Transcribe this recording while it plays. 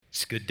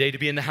Good day to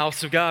be in the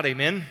house of God,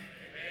 amen?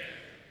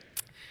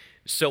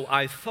 So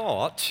I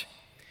thought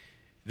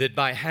that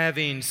by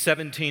having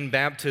 17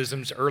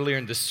 baptisms earlier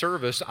in the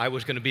service, I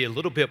was going to be a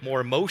little bit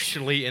more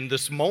emotionally in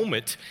this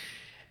moment.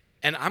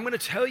 And I'm going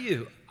to tell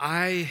you,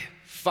 I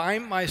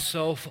find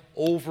myself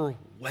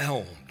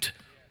overwhelmed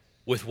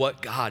with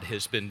what God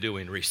has been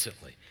doing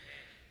recently.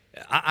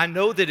 I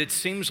know that it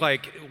seems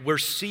like we're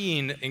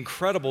seeing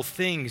incredible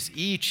things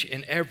each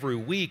and every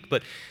week,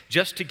 but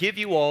just to give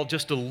you all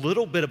just a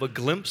little bit of a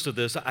glimpse of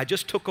this, I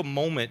just took a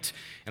moment,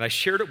 and I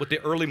shared it with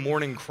the early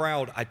morning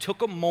crowd. I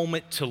took a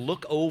moment to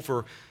look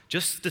over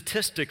just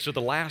statistics of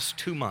the last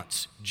 2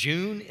 months,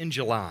 June and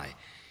July,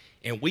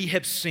 and we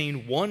have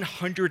seen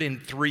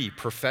 103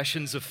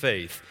 professions of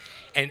faith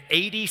and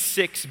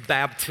 86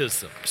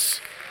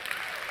 baptisms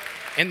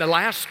in the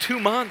last 2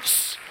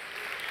 months.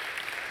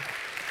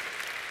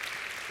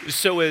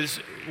 So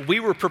as we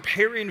were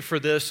preparing for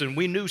this and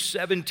we knew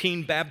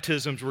 17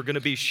 baptisms were going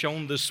to be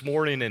shown this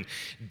morning, and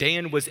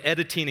Dan was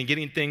editing and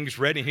getting things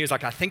ready, and he was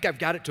like, I think I've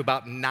got it to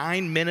about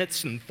 9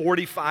 minutes and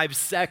 45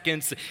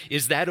 seconds.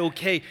 Is that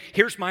okay?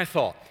 Here's my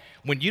thought.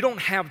 When you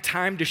don't have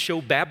time to show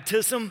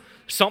baptism,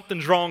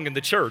 something's wrong in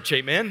the church,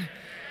 amen?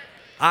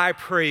 I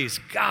praise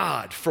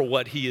God for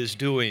what he is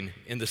doing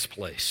in this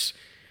place.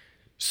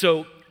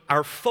 So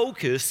our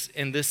focus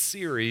in this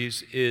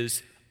series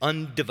is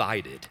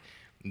Undivided.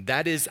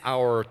 That is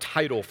our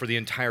title for the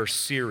entire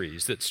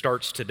series that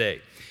starts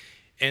today.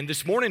 And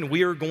this morning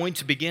we are going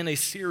to begin a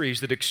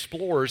series that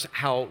explores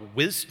how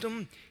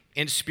wisdom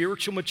and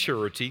spiritual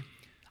maturity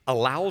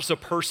allows a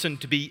person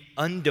to be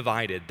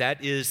undivided.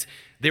 That is,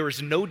 there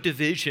is no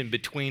division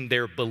between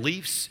their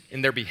beliefs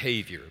and their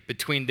behavior,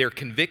 between their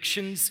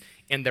convictions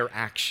and their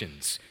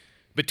actions,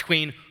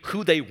 between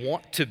who they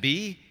want to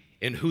be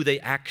and who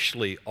they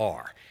actually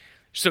are.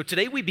 So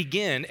today we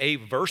begin a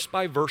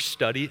verse-by-verse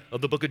study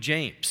of the book of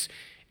James.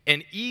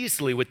 And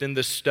easily within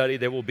this study,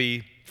 there will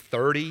be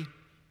 30,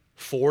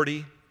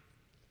 40,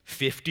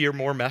 50 or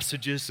more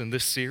messages in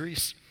this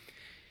series.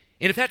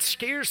 And if that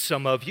scares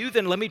some of you,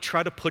 then let me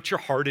try to put your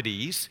heart at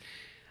ease.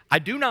 I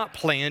do not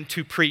plan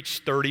to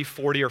preach 30,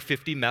 40, or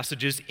 50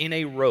 messages in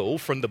a row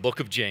from the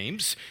book of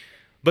James.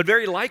 But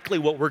very likely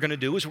what we're going to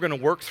do is we're going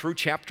to work through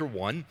chapter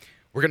 1.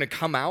 We're going to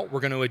come out, we're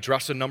going to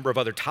address a number of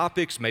other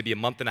topics, maybe a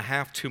month and a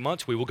half, 2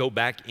 months. We will go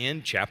back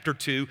in chapter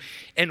 2,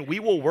 and we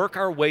will work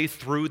our way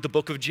through the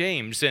book of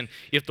James. And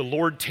if the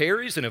Lord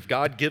tarries and if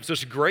God gives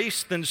us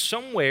grace, then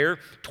somewhere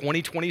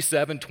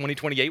 2027,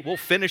 2028, we'll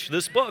finish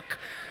this book.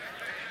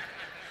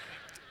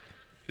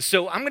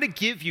 So I'm going to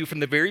give you from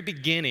the very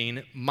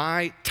beginning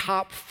my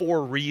top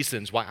 4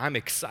 reasons why I'm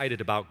excited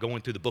about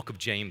going through the book of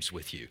James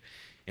with you.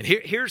 And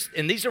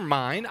and these are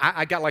mine.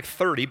 I got like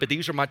 30, but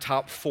these are my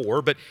top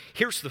 4. But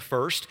here's the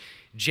first.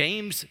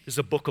 James is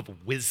a book of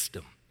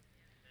wisdom.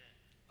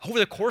 Over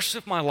the course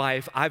of my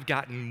life, I've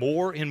gotten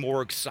more and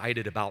more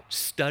excited about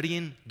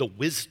studying the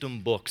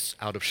wisdom books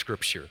out of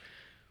Scripture.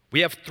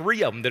 We have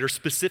 3 of them that are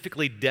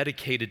specifically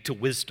dedicated to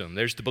wisdom.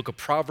 There's the book of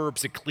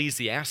Proverbs,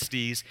 Ecclesiastes,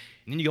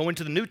 and then you go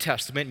into the New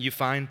Testament and you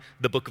find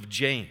the book of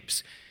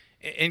James.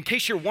 In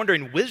case you're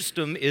wondering,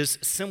 wisdom is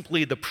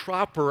simply the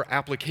proper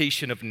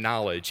application of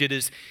knowledge. It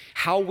is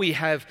how we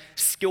have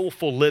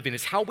skillful living.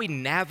 It's how we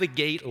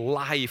navigate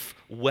life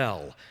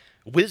well.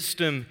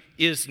 Wisdom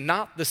is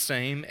not the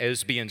same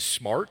as being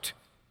smart,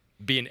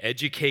 being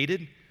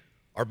educated,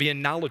 or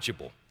being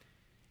knowledgeable.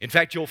 In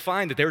fact, you'll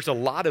find that there's a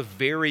lot of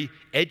very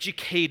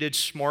educated,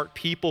 smart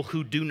people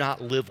who do not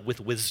live with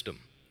wisdom.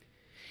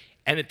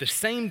 And at the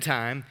same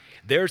time,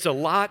 there's a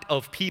lot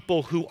of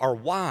people who are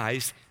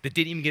wise that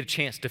didn't even get a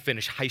chance to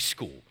finish high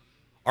school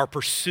or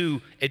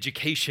pursue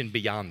education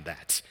beyond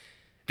that.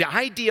 The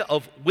idea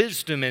of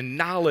wisdom and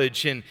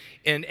knowledge and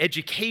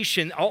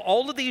education,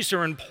 all of these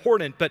are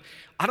important, but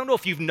I don't know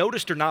if you've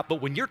noticed or not, but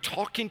when you're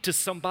talking to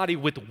somebody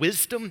with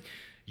wisdom,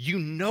 you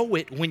know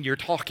it when you're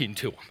talking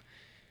to them.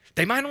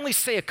 They might only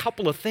say a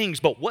couple of things,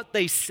 but what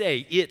they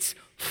say, it's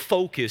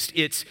focused,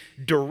 it's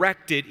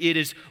directed, it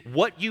is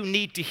what you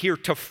need to hear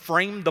to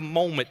frame the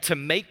moment, to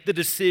make the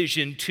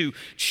decision, to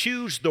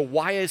choose the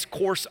wise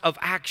course of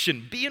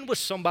action. Being with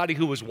somebody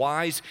who is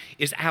wise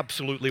is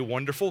absolutely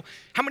wonderful.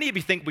 How many of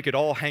you think we could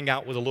all hang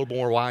out with a little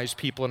more wise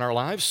people in our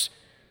lives?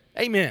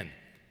 Amen.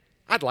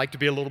 I'd like to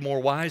be a little more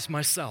wise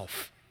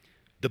myself.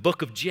 The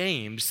book of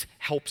James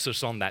helps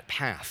us on that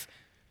path.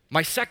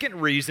 My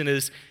second reason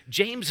is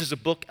James is a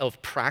book of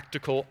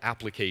practical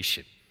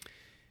application.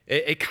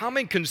 A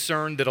common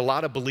concern that a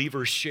lot of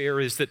believers share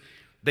is that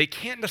they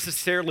can't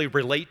necessarily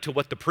relate to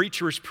what the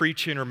preacher is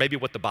preaching or maybe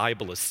what the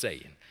Bible is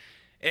saying.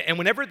 And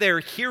whenever they're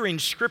hearing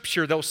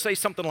Scripture, they'll say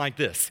something like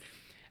this: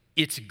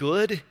 it's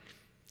good,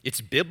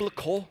 it's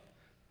biblical,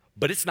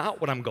 but it's not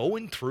what I'm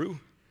going through.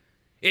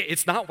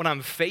 It's not what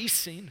I'm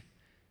facing.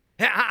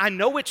 I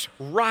know it's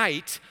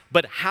right,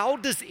 but how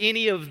does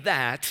any of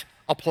that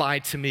apply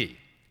to me?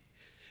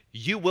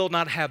 You will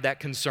not have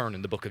that concern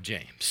in the book of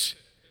James.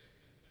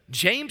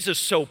 James is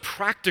so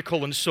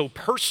practical and so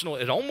personal,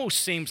 it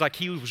almost seems like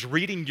he was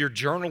reading your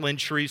journal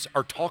entries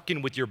or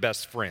talking with your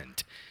best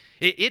friend.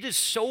 It is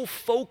so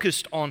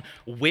focused on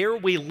where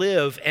we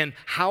live and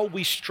how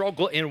we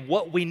struggle and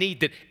what we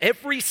need that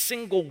every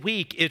single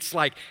week it's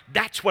like,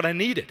 that's what I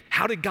needed.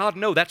 How did God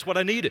know that's what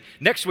I needed?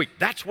 Next week,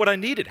 that's what I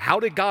needed. How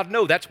did God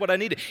know that's what I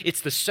needed?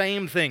 It's the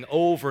same thing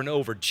over and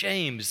over.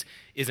 James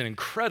is an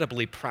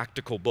incredibly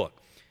practical book.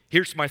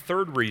 Here's my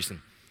third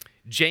reason.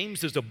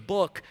 James is a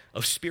book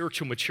of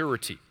spiritual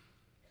maturity.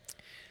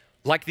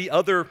 Like the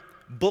other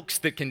books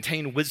that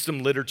contain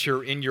wisdom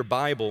literature in your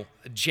Bible,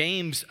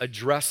 James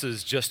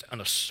addresses just an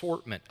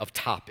assortment of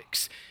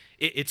topics.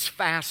 It's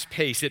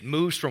fast-paced. It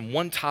moves from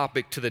one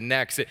topic to the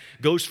next. It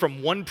goes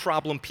from one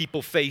problem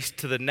people face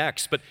to the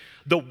next. But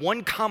the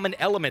one common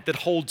element that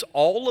holds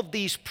all of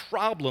these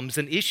problems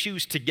and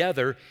issues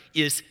together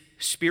is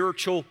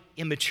spiritual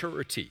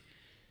immaturity.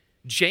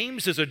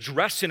 James is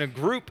addressing a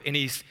group, and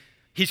he's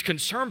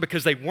concerned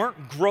because they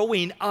weren't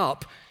growing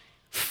up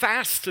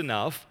fast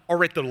enough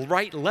or at the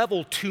right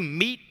level to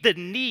meet the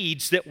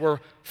needs that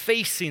were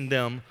facing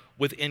them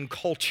within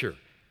culture.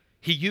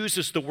 He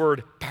uses the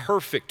word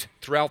perfect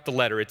throughout the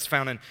letter. It's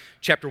found in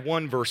chapter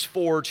 1, verse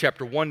 4,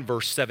 chapter 1,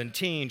 verse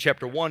 17,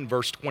 chapter 1,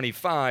 verse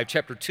 25,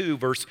 chapter 2,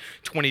 verse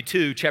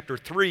 22, chapter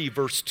 3,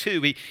 verse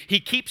 2. He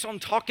keeps on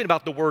talking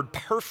about the word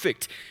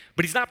perfect,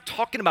 but he's not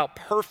talking about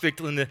perfect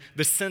in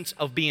the sense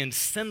of being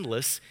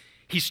sinless.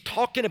 He's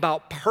talking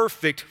about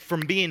perfect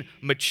from being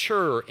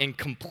mature and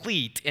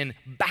complete and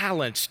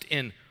balanced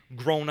and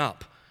grown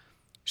up.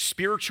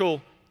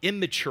 Spiritual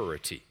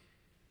immaturity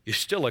is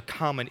still a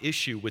common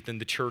issue within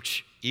the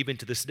church even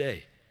to this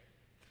day.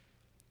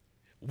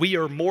 We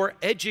are more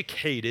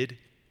educated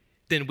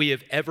than we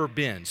have ever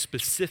been,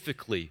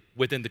 specifically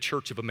within the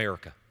Church of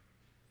America.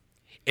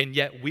 And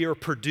yet we are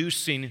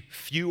producing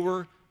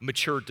fewer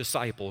mature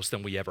disciples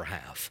than we ever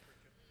have.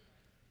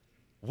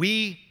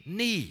 We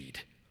need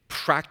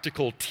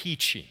practical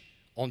teaching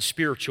on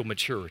spiritual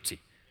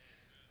maturity.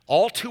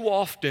 All too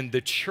often,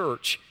 the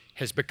church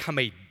has become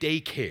a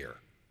daycare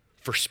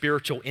for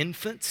spiritual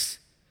infants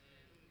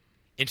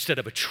instead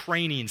of a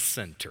training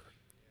center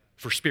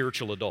for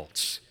spiritual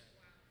adults.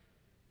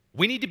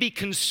 We need to be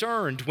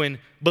concerned when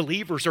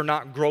believers are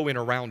not growing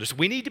around us.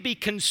 We need to be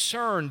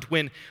concerned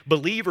when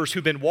believers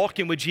who've been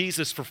walking with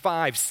Jesus for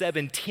 5,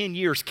 7, 10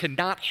 years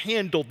cannot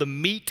handle the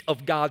meat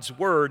of God's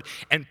word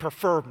and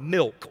prefer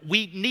milk.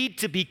 We need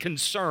to be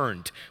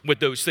concerned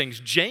with those things.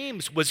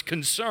 James was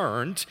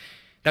concerned.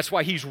 That's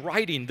why he's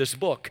writing this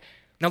book.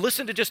 Now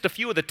listen to just a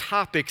few of the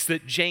topics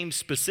that James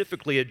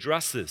specifically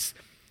addresses.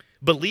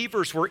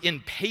 Believers were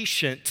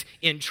impatient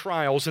in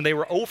trials and they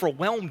were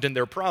overwhelmed in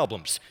their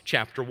problems.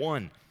 Chapter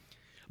 1.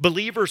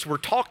 Believers were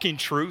talking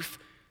truth,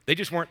 they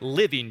just weren't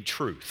living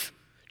truth.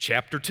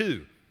 Chapter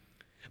 2.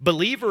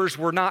 Believers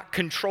were not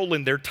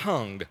controlling their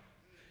tongue.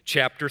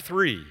 Chapter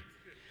 3.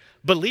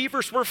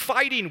 Believers were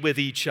fighting with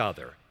each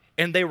other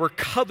and they were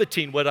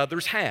coveting what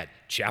others had.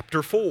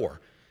 Chapter 4.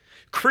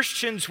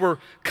 Christians were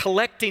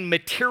collecting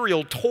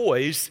material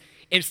toys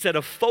instead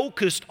of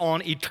focused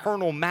on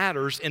eternal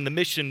matters in the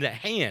mission at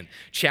hand.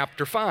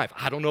 Chapter 5.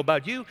 I don't know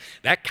about you,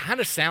 that kind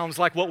of sounds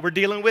like what we're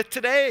dealing with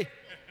today.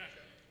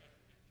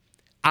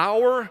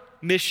 Our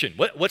mission,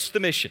 what's the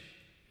mission?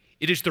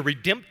 It is the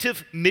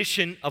redemptive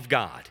mission of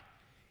God.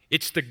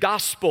 It's the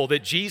gospel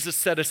that Jesus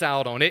set us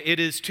out on. It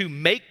is to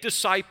make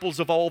disciples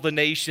of all the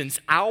nations.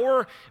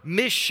 Our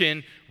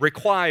mission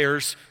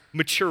requires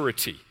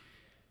maturity.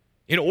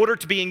 In order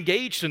to be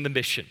engaged in the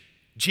mission,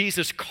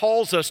 Jesus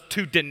calls us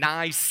to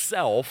deny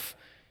self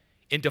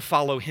and to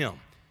follow him.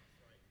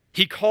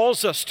 He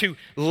calls us to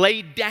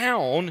lay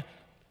down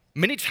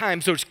many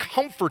times those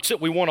comforts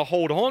that we want to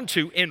hold on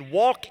to and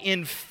walk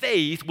in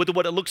faith with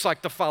what it looks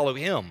like to follow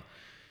him.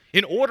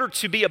 In order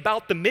to be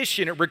about the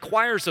mission, it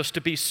requires us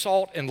to be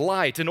salt and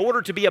light. In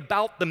order to be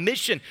about the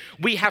mission,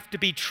 we have to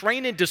be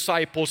training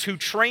disciples who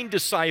train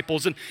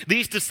disciples. And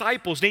these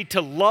disciples need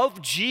to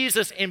love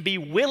Jesus and be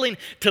willing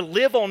to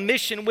live on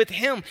mission with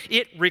him.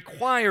 It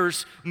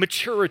requires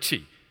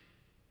maturity.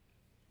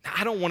 Now,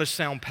 I don't want to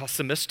sound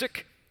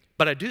pessimistic,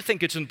 but I do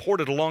think it's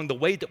important along the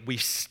way that we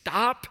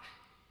stop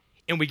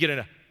and we get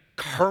a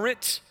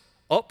current,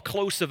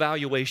 up-close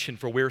evaluation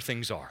for where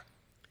things are.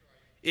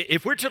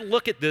 If we're to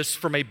look at this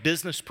from a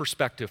business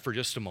perspective for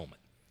just a moment,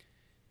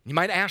 you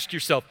might ask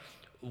yourself,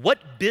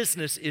 what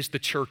business is the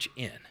church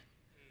in?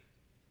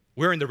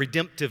 We're in the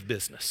redemptive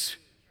business.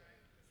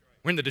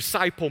 We're in the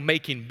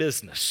disciple-making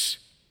business.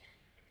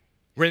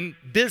 We're in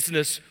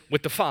business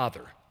with the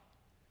Father.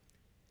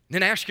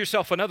 Then ask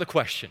yourself another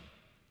question.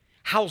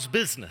 How's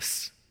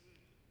business?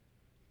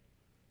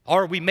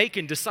 Are we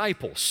making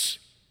disciples?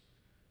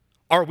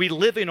 Are we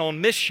living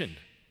on mission?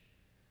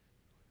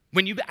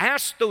 When you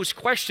ask those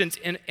questions,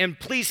 and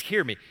please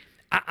hear me,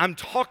 I'm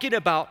talking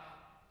about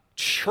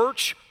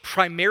church,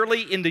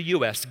 primarily in the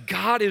U.S.,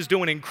 God is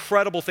doing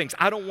incredible things.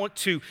 I don't want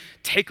to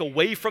take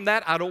away from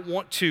that. I don't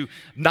want to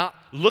not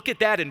look at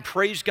that and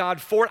praise God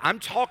for it. I'm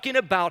talking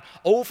about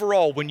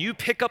overall, when you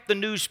pick up the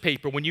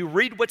newspaper, when you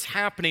read what's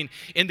happening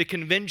in the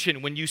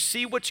convention, when you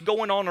see what's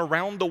going on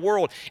around the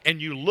world,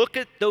 and you look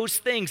at those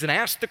things and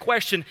ask the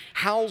question,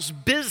 how's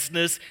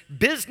business?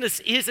 Business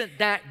isn't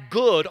that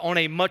good on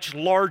a much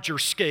larger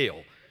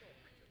scale.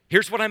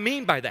 Here's what I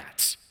mean by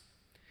that.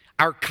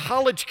 Our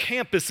college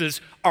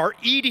campuses are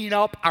eating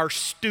up our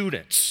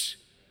students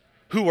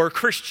who are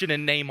Christian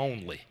in name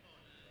only.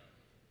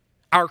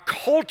 Our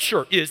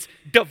culture is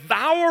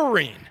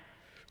devouring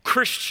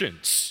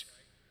Christians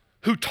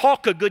who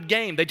talk a good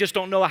game. They just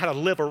don't know how to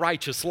live a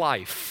righteous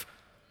life.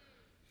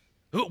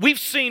 We've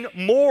seen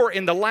more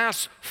in the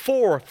last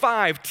 4,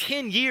 5,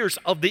 10 years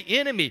of the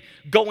enemy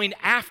going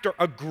after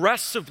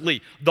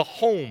aggressively the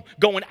home,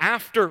 going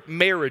after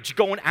marriage,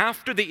 going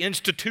after the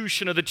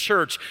institution of the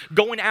church,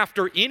 going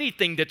after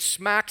anything that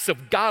smacks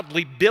of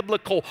godly,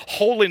 biblical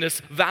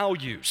holiness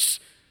values.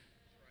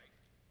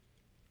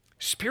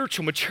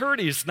 Spiritual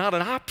maturity is not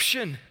an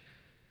option.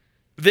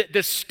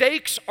 The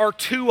stakes are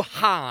too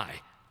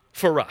high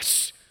for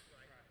us.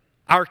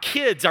 Our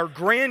kids, our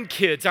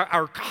grandkids,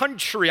 our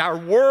country, our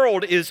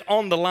world is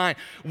on the line.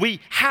 We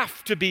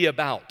have to be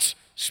about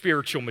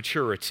spiritual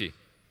maturity.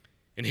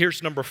 And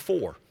here's number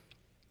 4.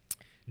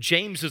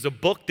 James is a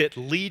book that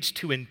leads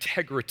to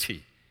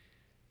integrity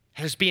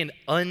as being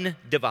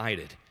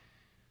undivided.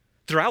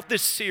 Throughout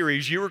this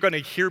series, you are going to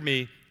hear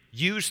me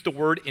use the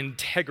word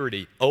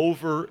integrity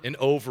over and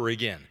over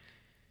again.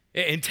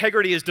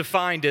 Integrity is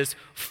defined as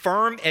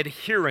firm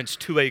adherence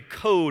to a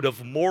code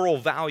of moral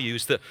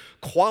values, the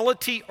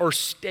quality or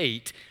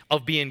state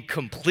of being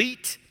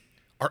complete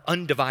or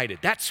undivided.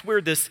 That's where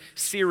this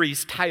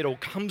series title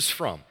comes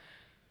from.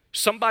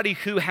 Somebody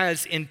who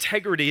has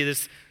integrity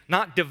is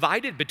not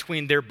divided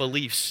between their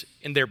beliefs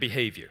and their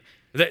behavior.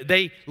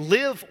 They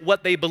live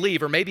what they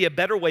believe, or maybe a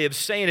better way of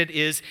saying it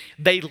is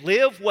they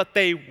live what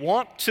they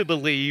want to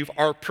believe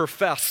or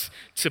profess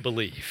to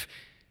believe.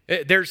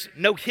 There's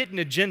no hidden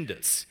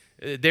agendas.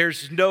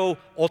 There's no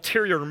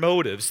ulterior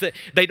motives.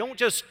 They don't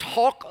just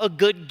talk a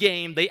good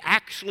game, they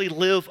actually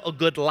live a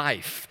good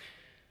life.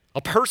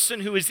 A person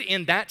who is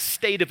in that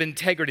state of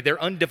integrity,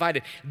 they're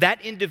undivided,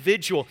 that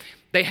individual,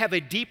 they have a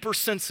deeper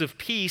sense of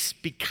peace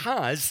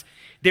because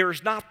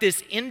there's not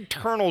this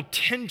internal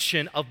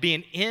tension of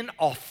being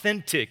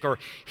inauthentic or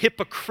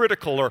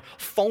hypocritical or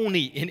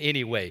phony in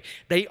any way.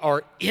 They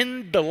are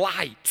in the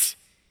light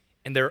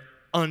and they're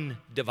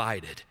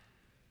undivided.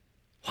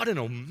 What an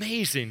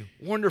amazing,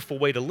 wonderful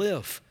way to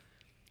live.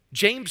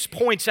 James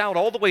points out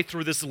all the way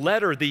through this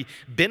letter the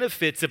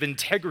benefits of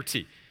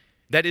integrity.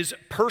 That is,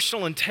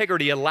 personal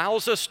integrity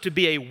allows us to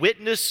be a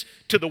witness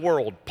to the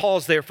world.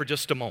 Pause there for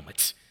just a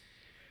moment.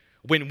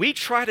 When we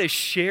try to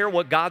share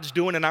what God's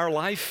doing in our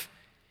life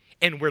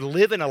and we're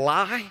living a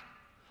lie,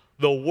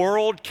 the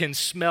world can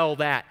smell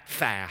that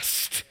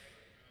fast.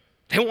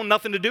 They want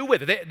nothing to do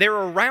with it. They're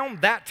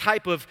around that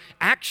type of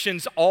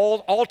actions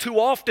all too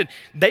often.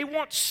 They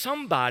want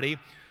somebody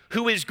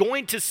who is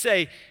going to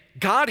say,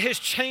 God has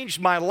changed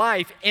my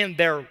life, and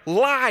their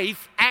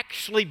life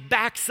actually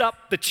backs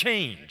up the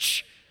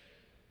change.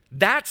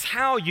 That's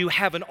how you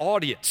have an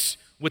audience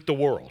with the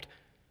world.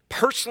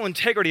 Personal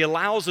integrity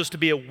allows us to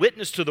be a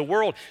witness to the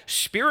world.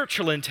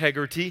 Spiritual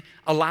integrity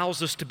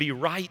allows us to be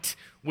right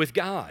with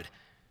God.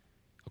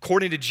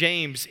 According to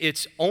James,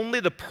 it's only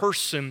the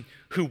person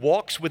who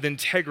walks with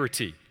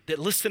integrity that,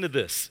 listen to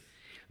this,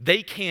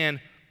 they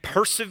can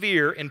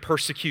persevere in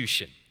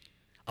persecution,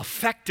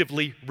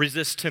 effectively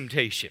resist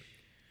temptation,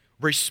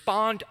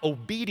 respond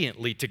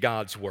obediently to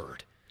God's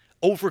word,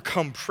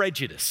 overcome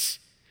prejudice,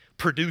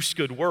 produce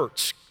good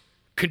works,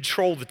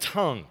 control the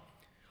tongue,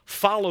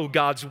 follow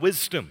God's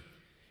wisdom,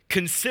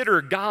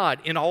 consider God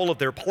in all of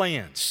their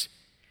plans,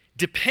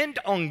 depend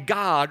on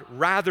God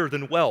rather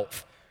than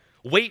wealth,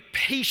 wait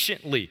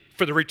patiently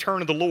for the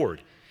return of the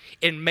Lord,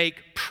 and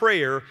make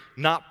prayer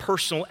not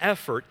personal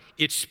effort,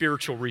 its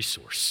spiritual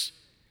resource.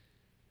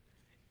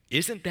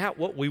 Isn't that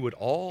what we would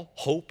all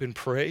hope and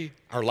pray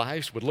our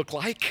lives would look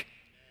like?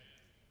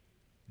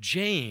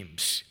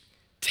 James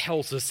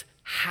tells us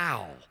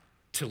how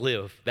to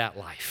live that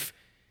life.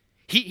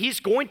 He's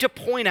going to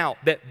point out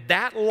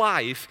that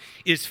life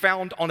is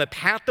found on a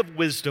path of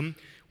wisdom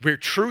where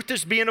truth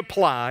is being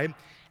applied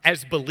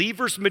as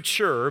believers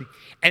mature,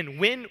 and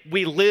when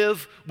we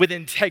live with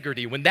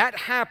integrity. When that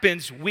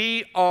happens,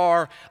 we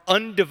are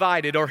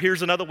undivided, or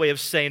here's another way of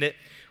saying it,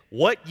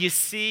 what you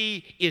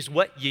see is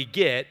what you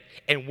get,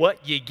 and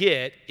what you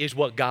get is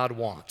what God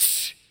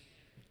wants.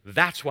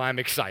 That's why I'm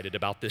excited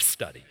about this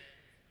study.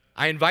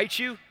 I invite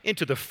you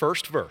into the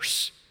first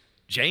verse,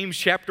 James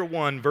chapter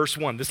 1, verse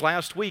 1. This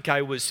last week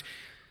I was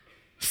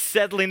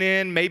settling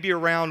in maybe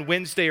around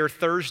Wednesday or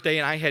Thursday,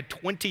 and I had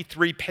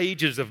 23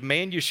 pages of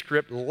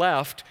manuscript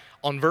left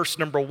on verse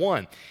number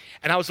 1.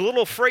 And I was a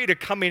little afraid of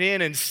coming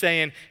in and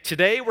saying,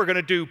 today we're going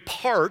to do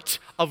part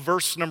of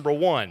verse number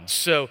 1.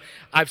 So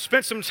I've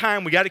spent some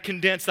time, we got to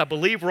condense. I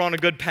believe we're on a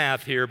good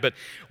path here, but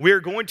we're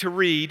going to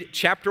read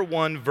chapter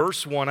 1,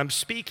 verse 1. I'm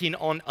speaking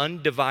on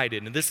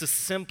Undivided, and this is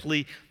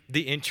simply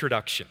the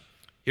introduction.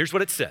 Here's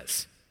what it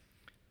says.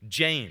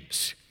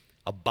 James,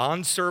 a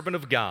bondservant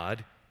of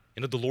God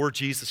and of the Lord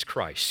Jesus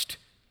Christ,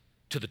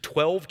 to the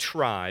 12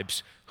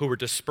 tribes who were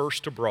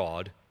dispersed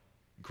abroad,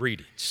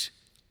 greetings.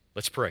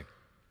 Let's pray.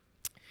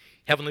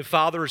 Heavenly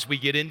Father, as we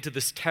get into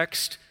this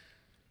text,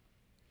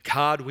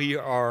 God, we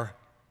are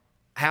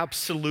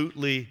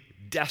absolutely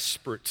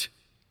desperate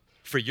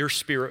for your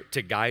Spirit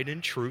to guide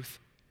in truth,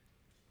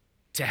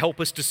 to help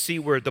us to see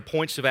where the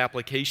points of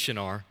application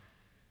are,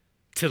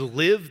 to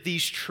live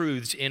these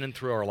truths in and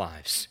through our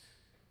lives.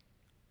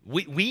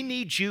 We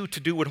need you to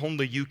do what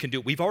only you can do.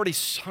 We've already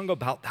sung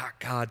about that,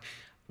 God.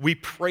 We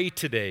pray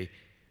today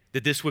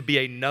that this would be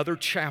another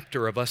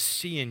chapter of us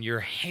seeing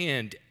your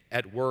hand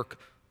at work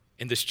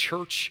in this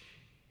church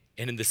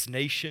and in this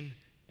nation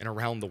and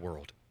around the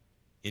world.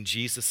 In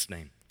Jesus'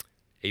 name,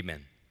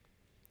 amen.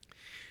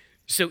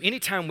 So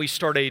anytime we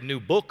start a new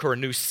book or a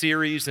new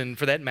series, and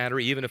for that matter,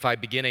 even if I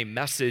begin a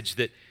message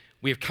that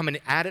we are coming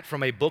at it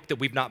from a book that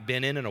we've not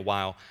been in a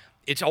while,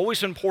 it's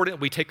always important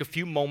we take a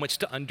few moments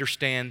to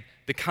understand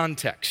the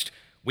context.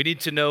 We need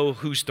to know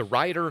who's the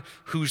writer,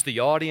 who's the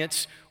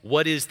audience,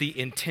 what is the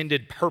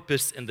intended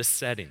purpose in the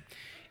setting.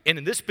 And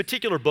in this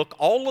particular book,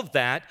 all of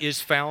that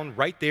is found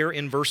right there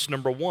in verse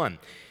number 1.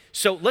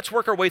 So let's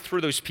work our way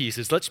through those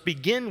pieces. Let's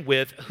begin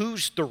with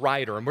who's the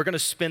writer, and we're going to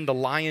spend the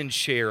lion's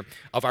share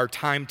of our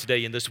time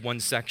today in this one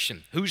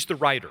section. Who's the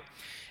writer?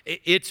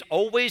 It's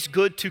always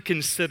good to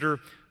consider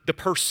the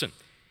person.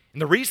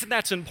 And the reason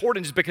that's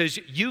important is because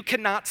you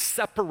cannot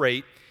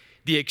separate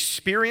the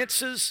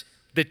experiences,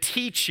 the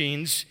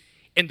teachings,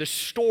 and the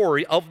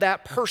story of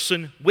that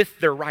person with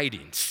their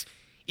writings.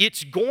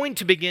 It's going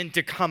to begin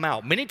to come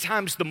out. Many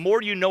times, the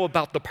more you know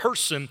about the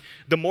person,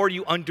 the more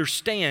you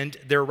understand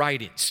their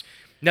writings.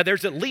 Now,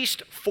 there's at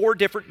least 4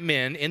 different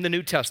men in the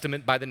New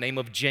Testament by the name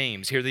of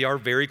James. Here they are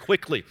very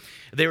quickly.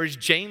 There is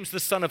James, the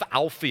son of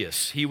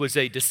Alphaeus. He was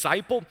a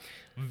disciple.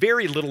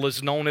 Very little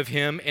is known of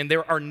him, and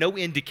there are no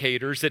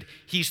indicators that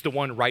he's the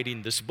one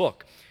writing this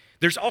book.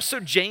 There's also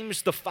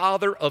James, the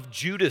father of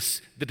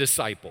Judas, the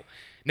disciple.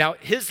 Now,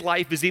 his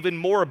life is even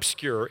more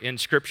obscure in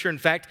Scripture. In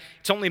fact,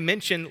 it's only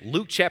mentioned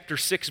Luke chapter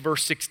 6,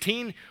 verse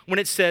 16, when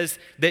it says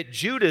that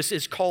Judas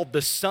is called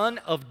the son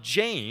of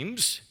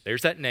James,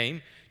 there's that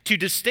name, to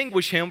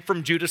distinguish him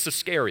from Judas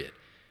Iscariot.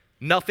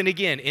 Nothing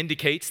again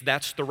indicates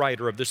that's the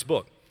writer of this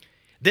book.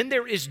 Then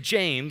there is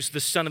James, the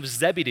son of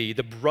Zebedee,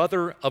 the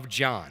brother of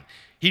John.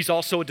 He's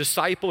also a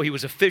disciple. He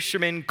was a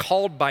fisherman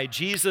called by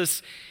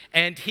Jesus,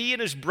 and he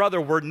and his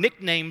brother were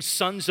nicknamed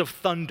sons of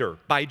thunder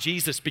by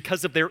Jesus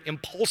because of their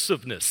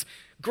impulsiveness.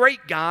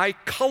 Great guy,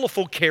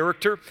 colorful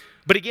character,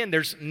 but again,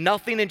 there's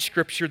nothing in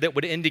Scripture that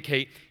would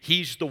indicate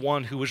he's the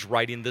one who was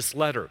writing this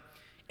letter.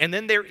 And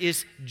then there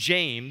is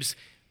James,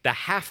 the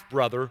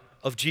half-brother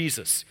of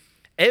Jesus.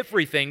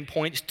 Everything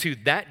points to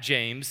that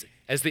James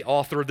as the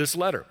author of this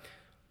letter.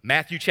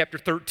 Matthew chapter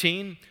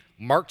 13,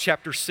 Mark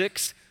chapter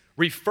 6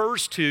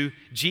 refers to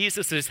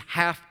Jesus'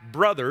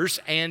 half-brothers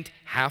and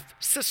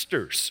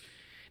half-sisters.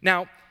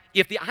 Now,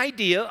 if the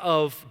idea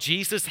of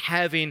Jesus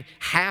having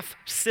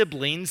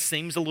half-siblings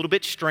seems a little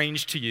bit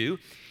strange to you,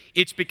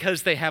 it's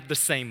because they have the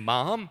same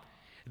mom.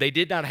 They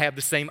did not have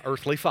the same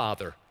earthly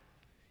father.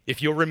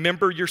 If you'll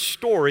remember your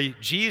story,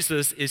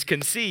 Jesus is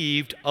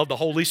conceived of the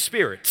Holy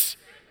Spirit.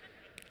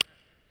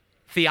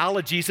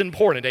 Theology is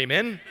important,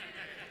 amen?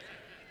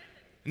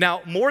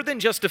 Now, more than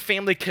just a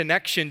family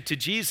connection to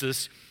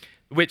Jesus,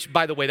 which,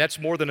 by the way, that's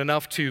more than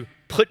enough to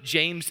put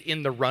James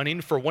in the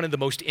running for one of the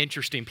most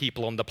interesting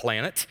people on the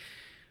planet.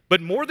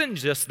 But more than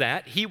just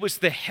that, he was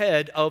the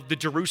head of the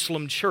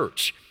Jerusalem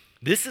church.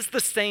 This is the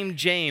same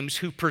James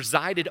who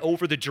presided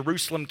over the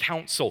Jerusalem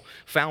council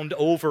found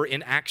over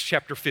in Acts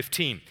chapter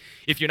 15.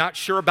 If you're not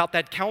sure about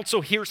that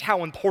council, here's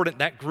how important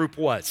that group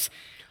was.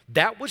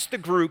 That was the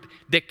group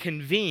that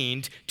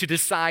convened to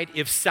decide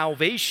if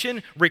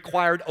salvation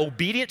required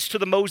obedience to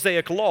the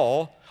Mosaic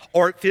law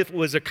or if it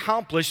was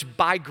accomplished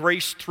by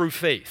grace through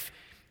faith.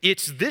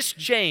 It's this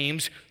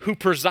James who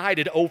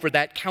presided over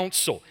that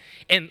council.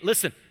 And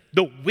listen,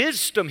 the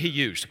wisdom he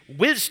used,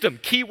 wisdom,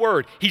 key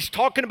word, he's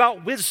talking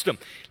about wisdom.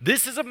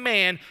 This is a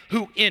man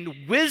who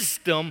in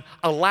wisdom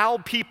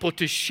allowed people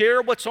to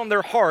share what's on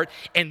their heart,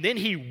 and then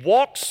he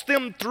walks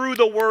them through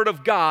the word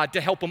of God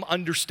to help them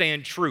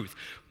understand truth.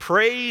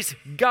 Praise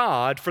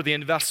God for the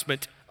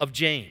investment of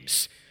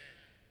James.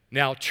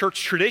 Now,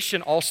 church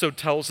tradition also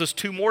tells us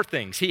 2 more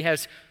things. He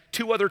has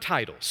 2 other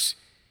titles.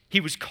 He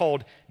was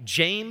called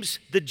James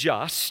the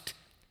Just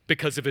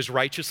because of his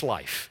righteous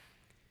life.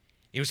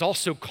 He was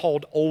also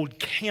called Old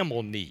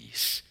Camel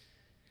Knees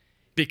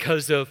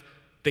because of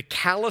the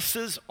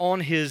calluses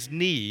on his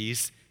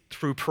knees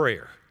through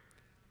prayer.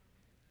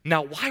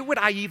 Now, why would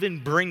I even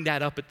bring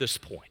that up at this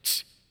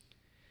point?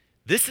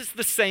 This is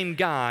the same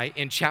guy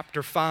in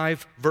chapter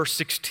 5, verse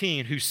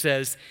 16, who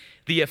says,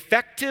 the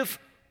effective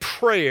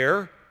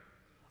prayer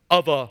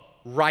of a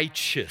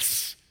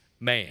righteous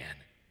man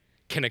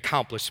can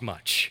accomplish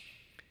much.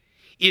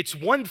 It's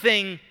one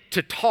thing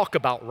to talk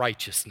about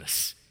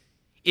righteousness.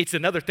 It's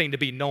another thing to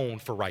be known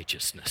for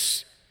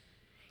righteousness.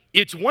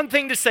 It's one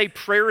thing to say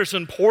prayer is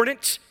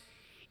important.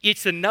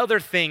 It's another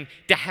thing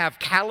to have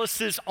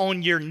calluses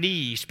on your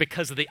knees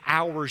because of the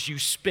hours you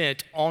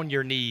spent on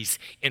your knees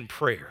in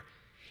prayer.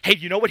 Hey,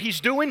 you know what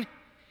he's doing?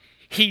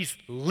 He's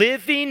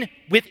living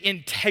with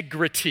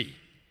integrity.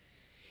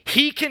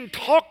 He can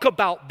talk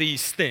about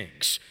these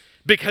things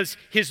because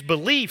his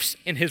beliefs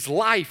in his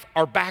life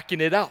are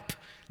backing it up.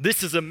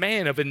 This is a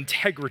man of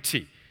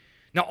integrity.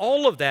 Now,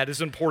 all of that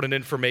is important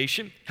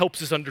information,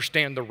 helps us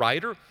understand the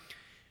writer,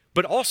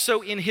 but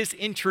also in his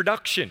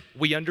introduction,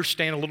 we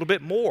understand a little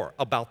bit more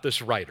about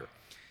this writer.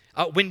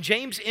 When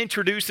James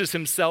introduces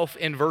himself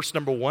in verse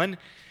number 1,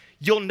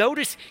 you'll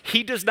notice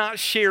he does not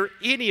share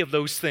any of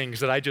those things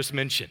that I just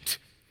mentioned.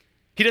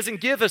 He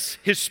doesn't give us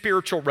his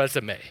spiritual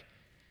resume.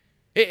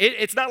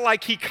 It's not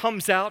like he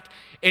comes out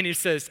and he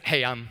says,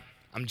 hey, I'm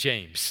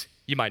James.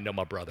 You might know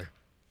my brother.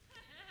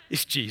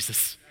 It's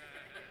Jesus.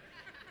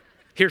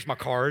 Here's my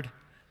card.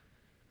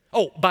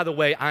 Oh, by the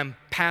way, I'm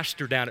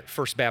pastor down at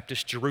First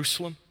Baptist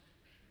Jerusalem,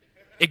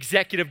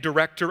 executive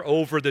director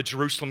over the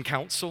Jerusalem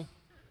Council.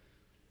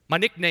 My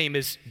nickname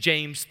is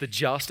James the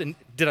Just, and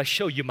did I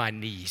show you my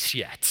knees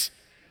yet?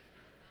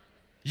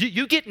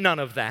 You get none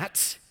of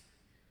that.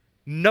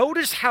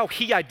 Notice how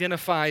he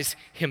identifies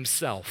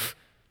himself.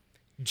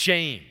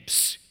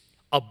 James,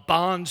 a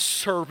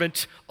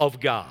bondservant of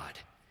God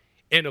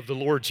and of the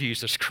Lord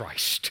Jesus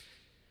Christ.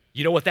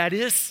 You know what that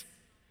is?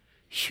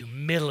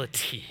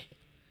 Humility.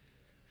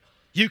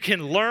 You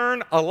can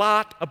learn a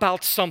lot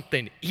about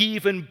something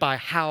even by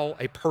how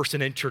a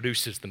person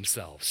introduces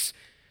themselves.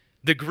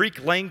 The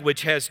Greek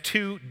language has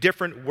two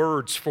different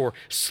words for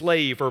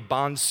slave or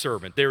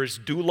bondservant. There is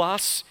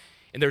doulos,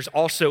 and there's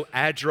also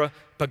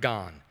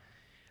adrapagon.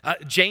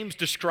 James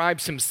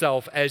describes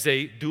himself as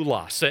a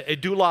doulos. A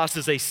doulos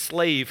is a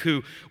slave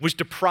who was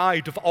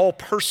deprived of all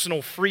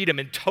personal freedom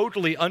and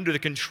totally under the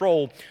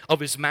control of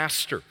his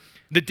master.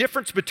 The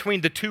difference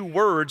between the two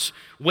words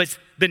was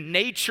the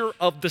nature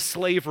of the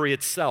slavery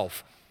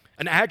itself.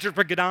 An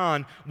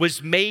adrapagon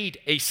was made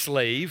a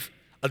slave.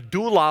 A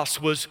doulos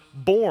was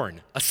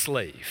born a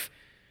slave.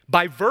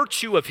 By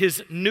virtue of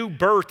his new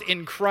birth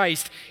in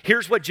Christ,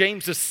 here's what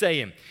James is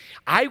saying.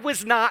 I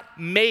was not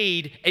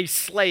made a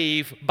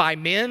slave by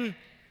men.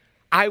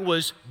 I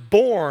was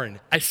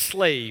born a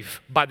slave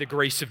by the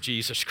grace of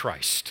Jesus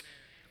Christ.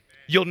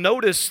 You'll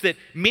notice that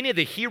many of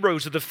the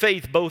heroes of the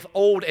faith, both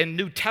Old and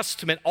New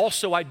Testament,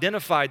 also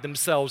identified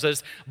themselves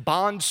as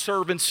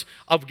bondservants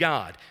of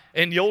God.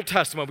 In the Old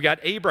Testament, we got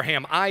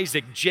Abraham,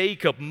 Isaac,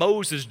 Jacob,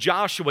 Moses,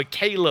 Joshua,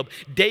 Caleb,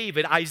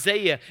 David,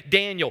 Isaiah,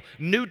 Daniel.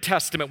 New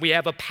Testament, we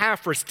have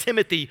Epaphras,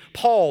 Timothy,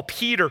 Paul,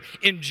 Peter,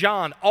 and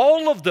John.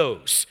 All of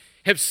those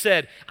have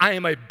said, I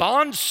am a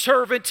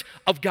bondservant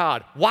of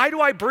God. Why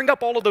do I bring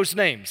up all of those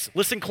names?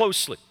 Listen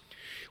closely.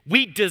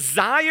 We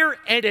desire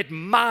and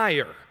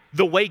admire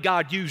the way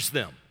God used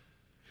them.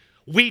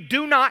 We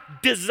do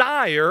not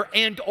desire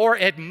and or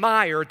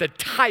admire the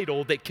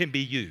title that can be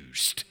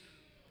used.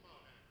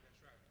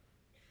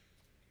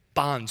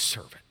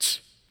 Bondservants.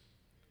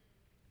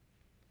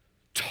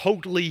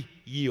 Totally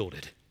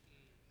yielded.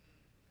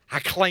 I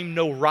claim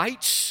no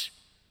rights,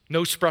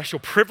 no special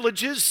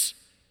privileges.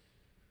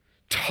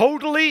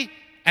 Totally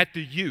at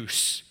the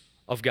use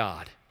of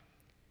God.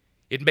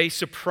 It may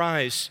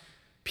surprise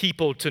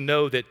people to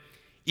know that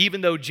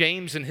even though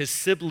James and his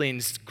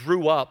siblings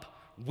grew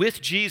up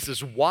with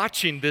Jesus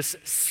watching this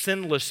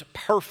sinless,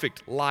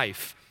 perfect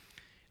life,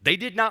 they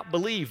did not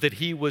believe that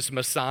he was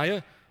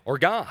Messiah or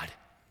God.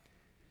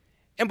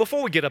 And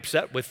before we get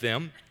upset with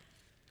them,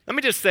 let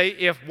me just say,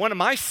 if one of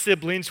my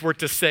siblings were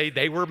to say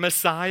they were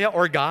Messiah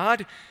or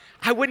God,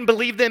 I wouldn't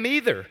believe them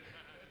either.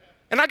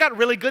 And I got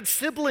really good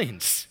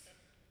siblings.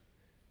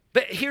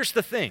 But here's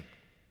the thing.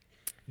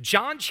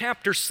 John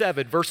chapter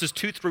 7, verses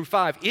 2 through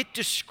 5, it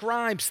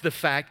describes the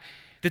fact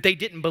that they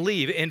didn't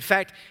believe. In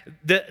fact,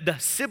 the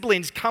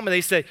siblings come and they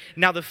say,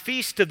 now the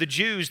feast of the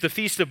Jews, the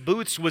feast of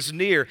booths was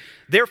near.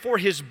 Therefore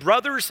his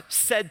brothers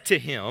said to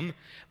him,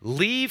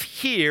 leave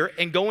here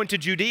and go into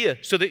Judea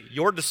so that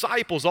your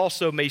disciples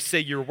also may say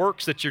your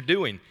works that you're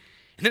doing.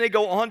 And then they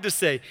go on to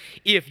say,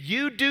 if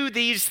you do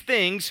these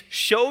things,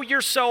 show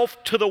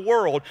yourself to the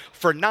world,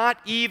 for not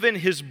even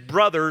his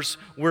brothers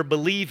were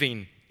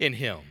believing in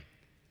him.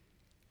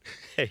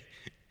 Hey,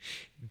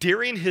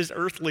 during his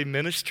earthly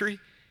ministry,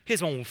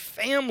 his own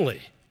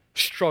family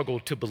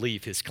struggled to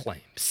believe his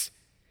claims.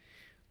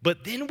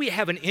 But then we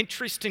have an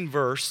interesting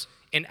verse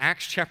in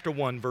Acts chapter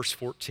 1, verse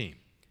 14.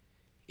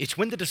 It's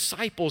when the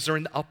disciples are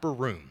in the upper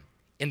room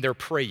and they're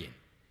praying.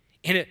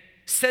 And it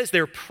says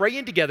they're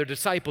praying together,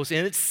 disciples,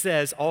 and it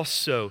says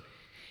also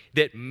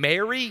that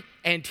Mary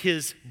and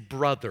his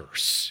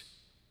brothers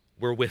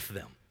were with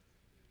them.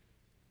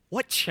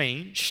 what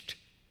changed?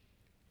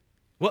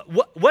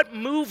 What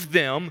moved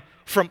them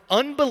from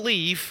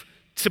unbelief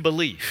to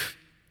belief?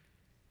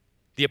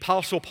 The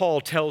Apostle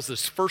Paul tells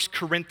us, 1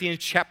 Corinthians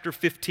chapter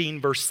 15,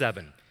 verse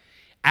 7.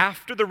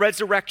 After the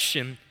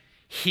resurrection,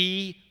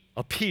 he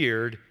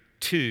appeared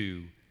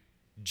to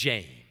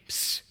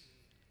James.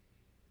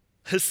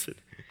 Listen,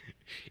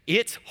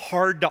 it's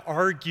hard to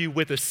argue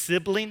with a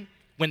sibling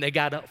when they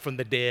got up from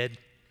the dead.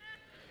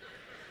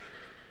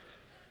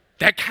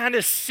 That kind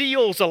of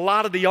seals a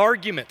lot of the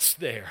arguments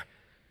there.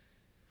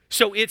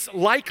 So it's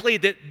likely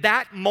that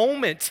that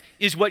moment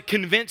is what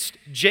convinced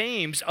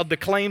James of the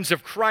claims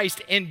of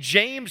Christ, and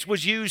James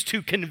was used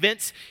to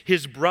convince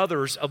his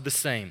brothers of the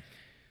same.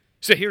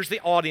 So here's the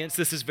audience.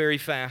 This is very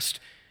fast.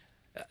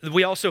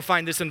 We also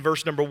find this in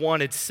verse number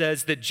 1. It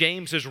says that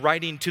James is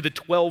writing to the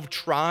 12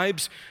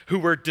 tribes who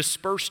were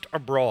dispersed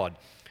abroad.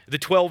 The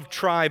 12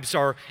 tribes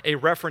are a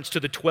reference to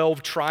the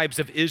 12 tribes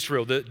of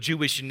Israel, the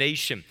Jewish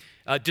nation.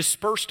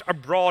 Dispersed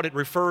abroad, it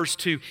refers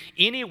to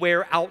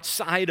anywhere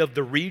outside of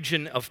the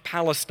region of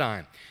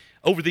Palestine.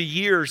 Over the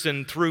years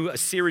and through a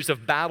series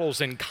of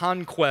battles and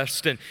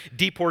conquest and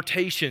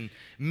deportation,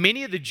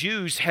 many of the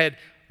Jews had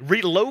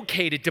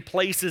relocated to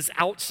places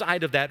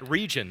outside of that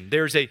region.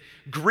 There's a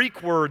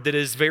Greek word that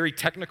is very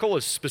technical,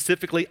 is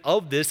specifically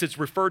of this. It's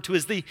referred to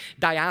as the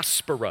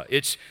diaspora.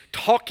 It's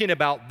talking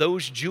about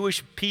those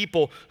Jewish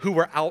people who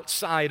were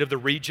outside of the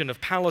region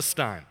of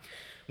Palestine.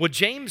 Well,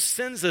 James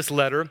sends this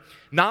letter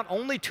not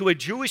only to a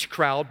Jewish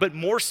crowd, but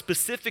more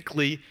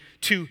specifically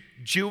to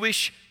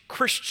Jewish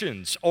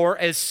Christians, or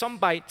as some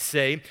might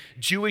say,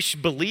 Jewish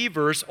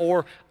believers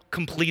or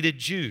completed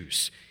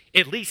Jews.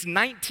 At least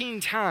 19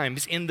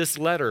 times in this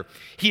letter,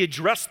 he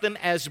addressed them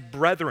as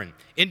brethren,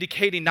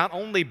 indicating not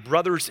only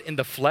brothers in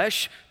the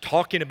flesh,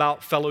 talking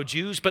about fellow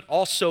Jews, but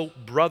also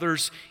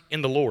brothers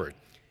in the Lord.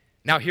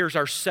 Now here's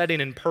our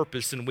setting and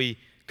purpose, and we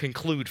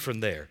conclude from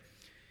there.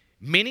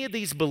 Many of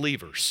these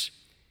believers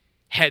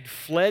had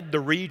fled the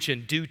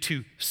region due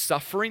to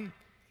suffering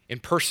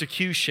and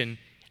persecution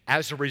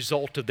as a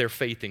result of their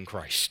faith in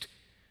Christ.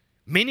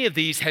 Many of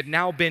these had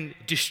now been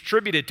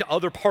distributed to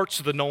other parts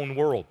of the known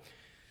world.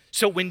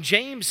 So when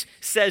James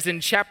says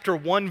in chapter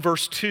 1,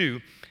 verse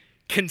 2,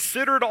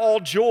 "Consider it all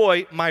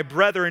joy, my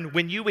brethren,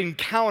 when you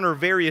encounter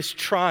various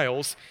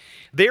trials,"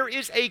 there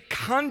is a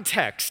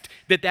context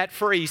that that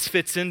phrase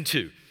fits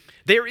into.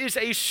 There is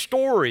a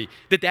story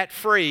that that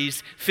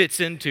phrase fits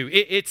into.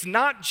 It's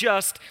not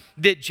just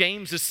that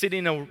James is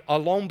sitting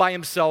alone by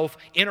himself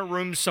in a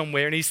room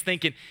somewhere and he's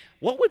thinking,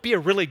 what would be a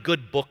really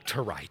good book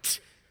to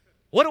write?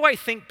 What do I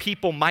think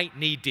people might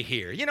need to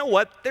hear? You know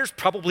what? There's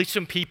probably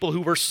some people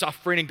who were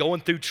suffering and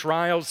going through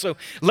trials, so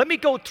let me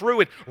go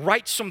through and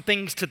write some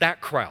things to that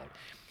crowd.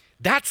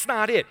 That's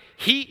not it.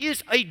 He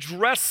is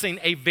addressing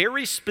a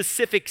very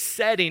specific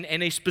setting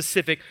and a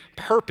specific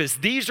purpose.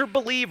 These are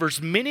believers,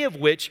 many of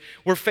which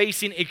were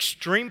facing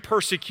extreme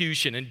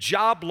persecution and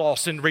job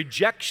loss and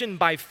rejection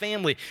by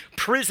family,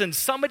 prison.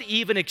 Some had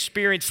even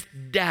experienced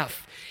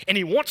death. And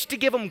he wants to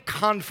give them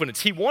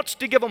confidence. He wants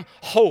to give them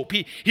hope.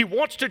 He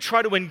wants to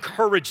try to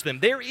encourage them.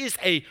 There is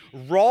a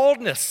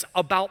rawness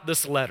about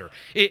this letter.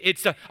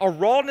 It's a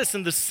rawness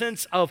in the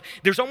sense of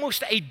there's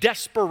almost a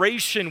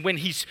desperation when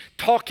he's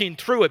talking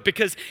through it,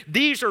 because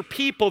these are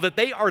people that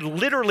they are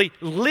literally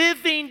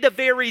living the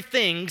very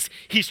things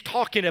he's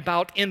talking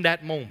about in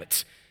that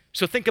moment.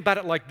 So think about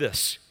it like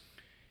this.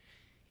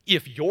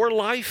 If your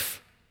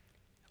life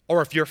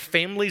or if your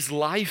family's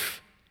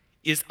life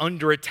is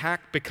under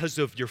attack because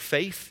of your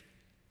faith,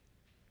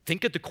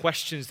 think of the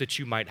questions that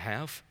you might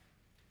have.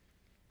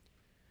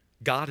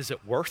 God, is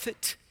it worth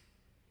it?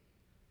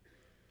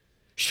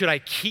 Should I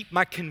keep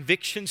my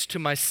convictions to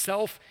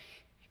myself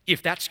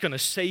if that's going to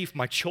save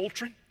my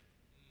children?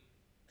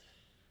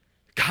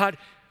 God,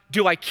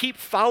 do I keep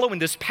following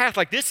this path?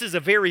 Like, this is a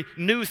very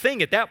new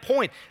thing. At that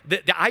point,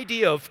 the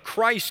idea of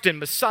Christ and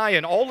Messiah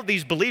and all of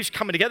these beliefs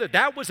coming together,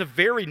 that was a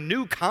very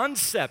new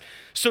concept.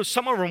 So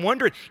some of them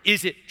wondered,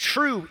 is it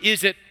true?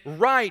 Is it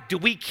right? Do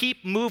we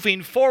keep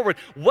moving forward?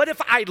 What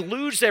if I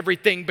lose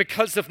everything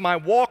because of my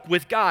walk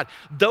with God?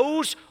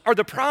 Those are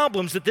the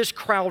problems that this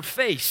crowd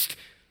faced.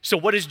 So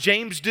what does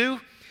James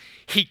do?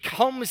 He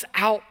comes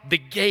out the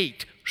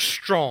gate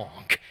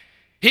strong.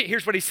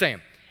 Here's what he's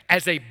saying.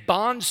 As a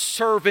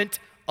bondservant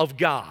of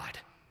God,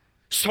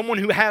 someone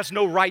who has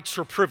no rights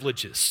or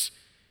privileges,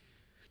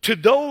 to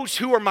those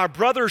who are my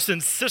brothers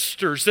and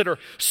sisters that are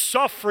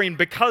suffering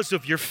because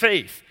of your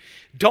faith,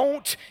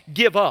 don't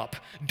give up,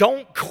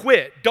 don't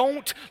quit,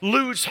 don't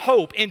lose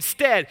hope.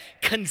 Instead,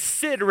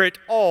 consider it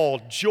all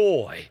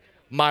joy,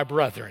 my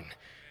brethren,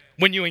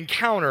 when you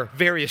encounter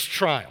various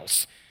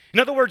trials. In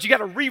other words, you got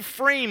to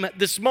reframe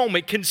this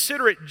moment,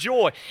 consider it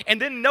joy.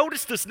 And then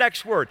notice this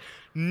next word,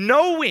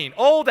 knowing.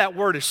 Oh, that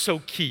word is so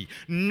key.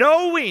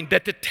 Knowing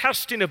that the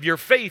testing of your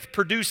faith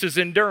produces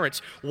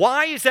endurance.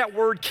 Why is that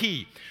word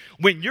key?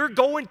 When you're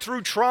going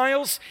through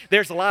trials,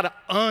 there's a lot of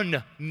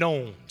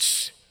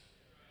unknowns.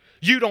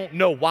 You don't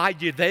know why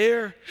you're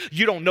there.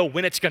 You don't know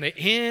when it's going to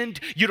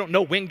end. You don't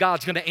know when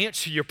God's going to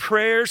answer your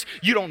prayers.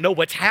 You don't know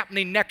what's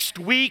happening next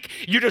week.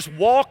 You're just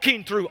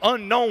walking through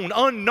unknown,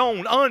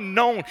 unknown,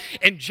 unknown.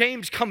 And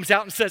James comes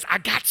out and says, I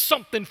got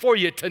something for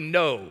you to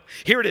know.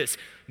 Here it is.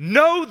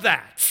 Know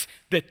that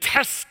the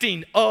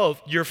testing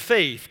of your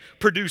faith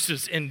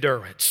produces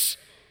endurance.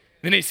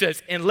 Then he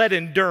says, and let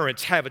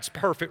endurance have its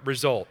perfect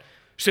result.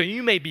 So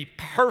you may be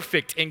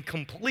perfect and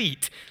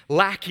complete,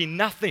 lacking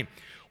nothing.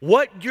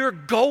 What you're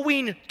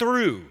going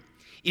through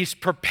is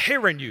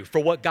preparing you for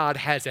what God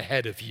has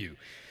ahead of you.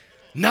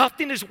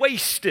 Nothing is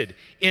wasted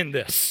in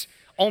this.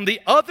 On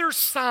the other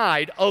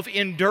side of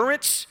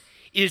endurance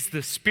is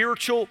the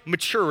spiritual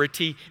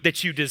maturity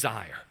that you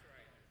desire.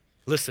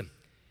 Listen,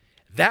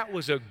 that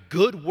was a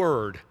good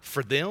word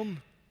for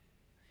them,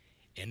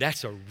 and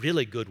that's a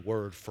really good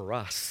word for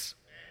us.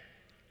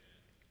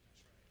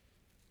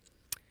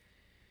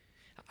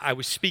 I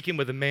was speaking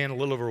with a man a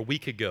little over a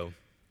week ago,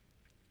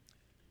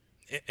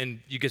 and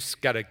you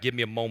just got to give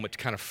me a moment to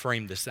kind of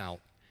frame this out.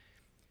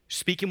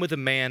 Speaking with a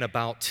man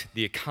about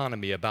the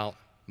economy, about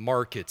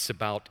markets,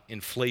 about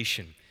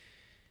inflation.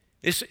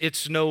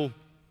 It's no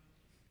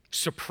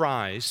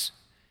surprise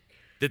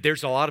that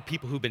there's a lot of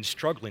people who've been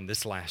struggling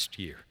this last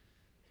year.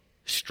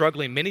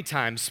 Struggling many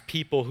times,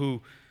 people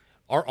who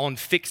are on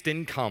fixed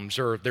incomes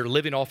or they're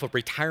living off of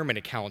retirement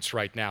accounts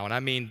right now. And I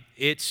mean,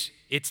 it's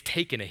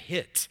taken a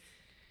hit.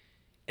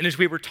 And as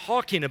we were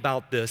talking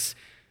about this,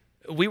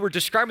 we were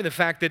describing the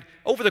fact that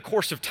over the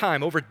course of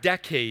time, over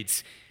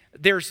decades,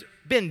 there's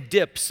been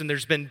dips and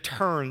there's been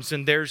turns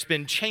and there's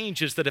been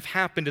changes that have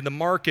happened in the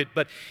market,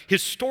 but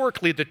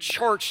historically the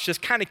charts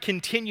just kind of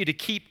continue to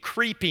keep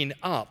creeping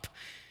up.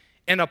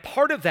 And a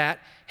part of that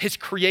has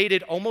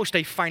created almost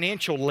a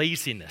financial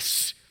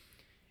laziness.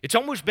 It's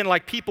almost been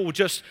like people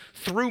just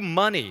threw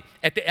money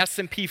at the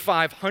S&P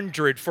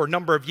 500 for a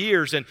number of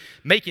years, and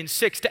making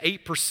 6 to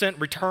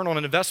 8% return on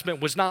an investment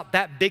was not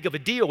that big of a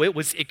deal. It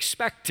was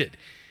expected.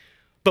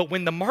 But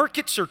when the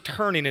markets are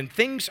turning and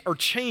things are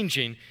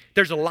changing,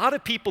 there's a lot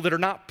of people that are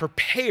not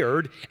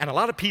prepared and a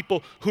lot of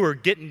people who are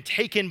getting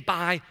taken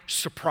by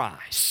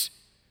surprise.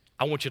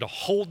 I want you to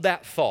hold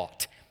that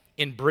thought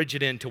and bridge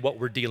it into what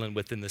we're dealing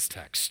with in this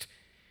text.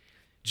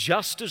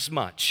 Just as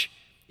much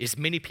as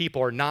many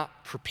people are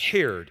not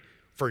prepared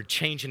for a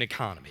changing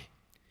economy,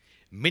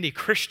 many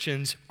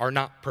Christians are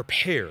not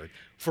prepared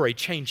for a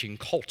changing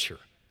culture.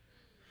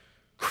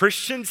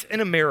 Christians in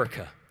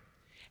America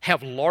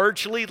have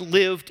largely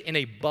lived in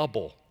a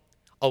bubble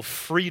of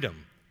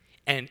freedom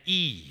and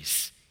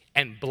ease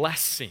and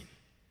blessing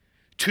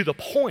to the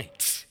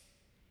point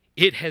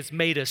it has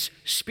made us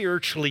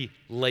spiritually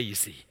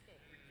lazy.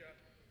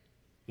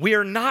 We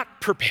are not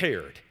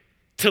prepared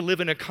to live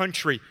in a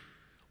country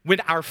when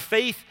our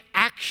faith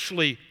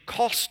actually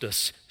cost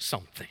us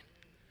something.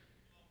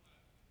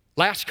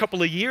 Last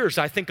couple of years,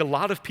 I think a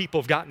lot of people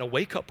have gotten a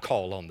wake-up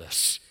call on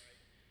this.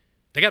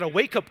 They got a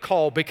wake-up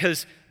call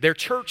because their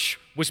church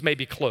was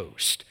maybe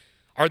closed,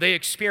 or they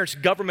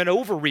experienced government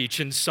overreach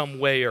in some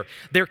way, or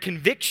their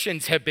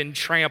convictions have been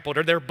trampled,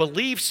 or their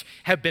beliefs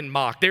have been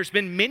mocked. There's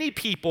been many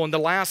people in the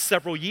last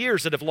several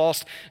years that have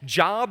lost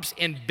jobs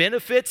and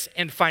benefits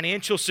and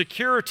financial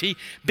security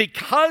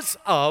because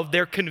of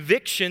their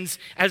convictions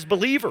as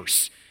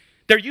believers.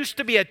 There used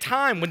to be a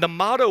time when the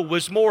motto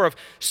was more of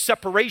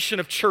separation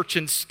of church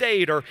and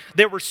state, or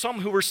there were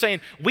some who were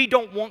saying, we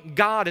don't want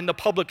God in the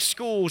public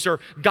schools or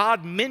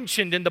God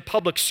mentioned in the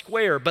public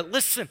square. But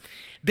listen,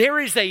 there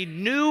is a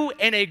new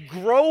and a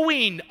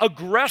growing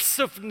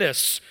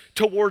aggressiveness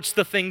towards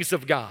the things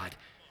of God.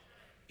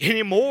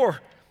 Anymore,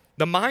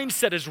 the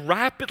mindset is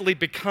rapidly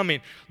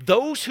becoming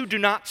those who do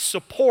not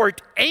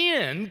support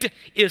and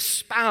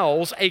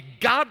espouse a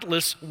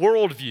godless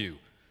worldview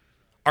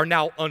are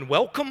now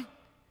unwelcome.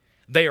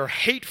 They are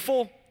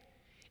hateful,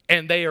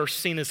 and they are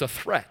seen as a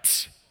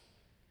threat.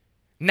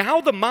 Now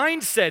the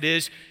mindset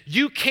is,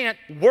 you can't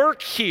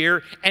work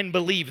here and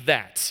believe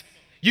that.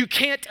 You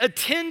can't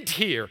attend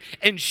here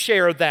and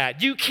share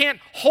that. You can't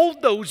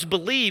hold those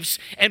beliefs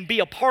and be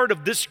a part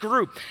of this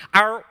group.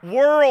 Our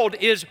world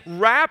is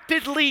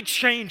rapidly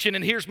changing,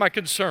 and here's my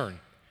concern.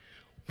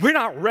 We're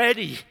not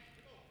ready.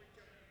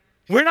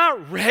 We're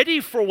not ready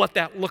for what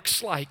that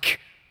looks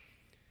like.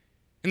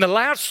 In the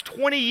last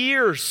 20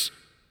 years,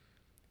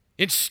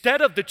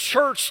 instead of the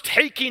church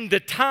taking the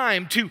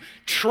time to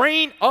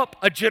train up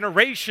a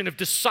generation of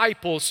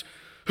disciples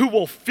who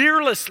will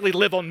fearlessly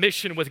live on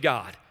mission with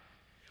God,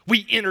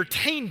 we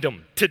entertained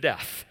them to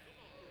death.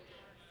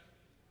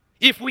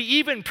 If we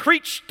even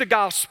preached the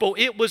gospel,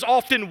 it was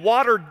often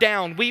watered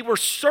down. We were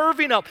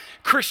serving up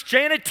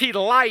Christianity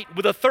light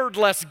with a third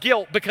less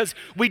guilt because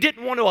we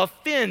didn't want to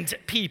offend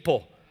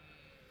people.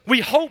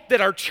 We hoped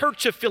that our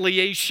church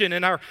affiliation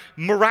and our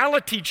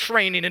morality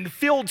training and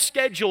field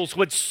schedules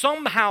would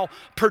somehow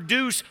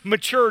produce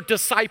mature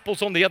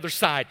disciples on the other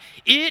side.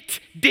 It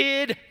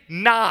did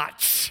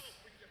not.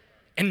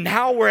 And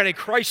now we're at a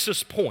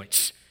crisis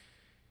point.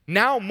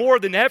 Now more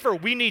than ever,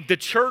 we need the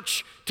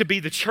church to be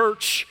the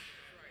church.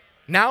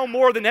 Now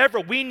more than ever,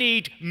 we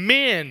need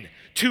men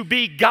to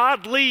be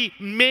godly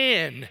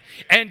men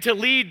and to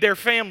lead their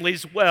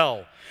families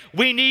well.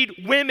 We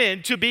need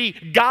women to be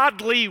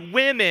godly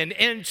women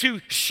and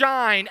to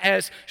shine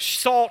as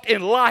salt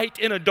and light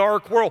in a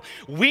dark world.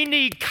 We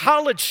need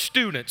college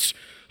students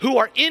who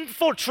are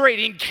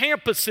infiltrating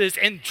campuses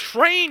and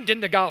trained in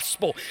the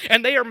gospel,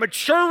 and they are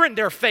mature in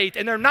their faith,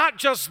 and they're not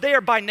just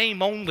there by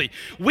name only.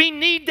 We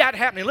need that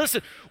happening.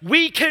 Listen,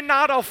 we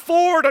cannot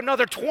afford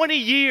another 20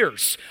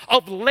 years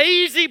of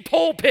lazy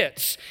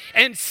pulpits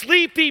and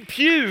sleepy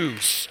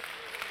pews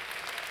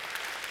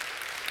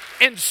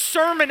and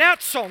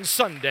sermonettes on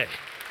Sunday.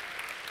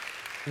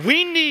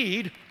 We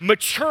need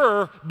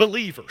mature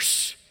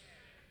believers.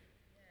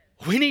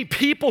 We need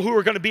people who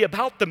are going to be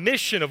about the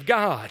mission of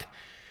God.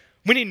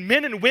 We need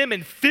men and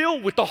women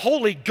filled with the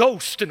Holy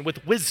Ghost and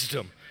with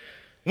wisdom.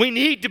 We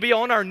need to be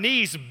on our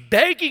knees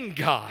begging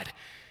God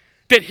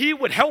that He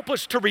would help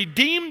us to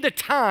redeem the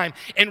time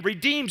and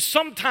redeem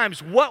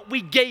sometimes what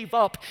we gave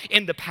up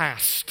in the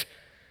past.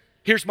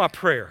 Here's my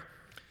prayer.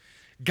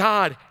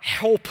 God,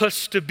 help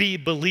us to be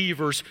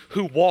believers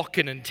who walk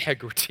in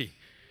integrity.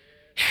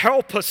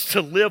 Help us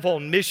to live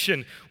on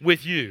mission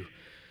with You.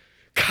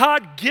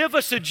 God, give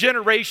us a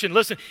generation,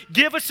 listen,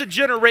 give us a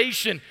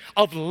generation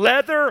of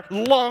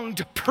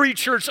leather-lunged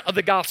preachers of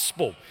the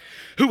gospel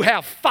who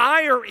have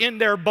fire in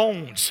their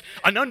bones,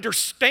 an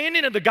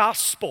understanding of the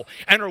gospel,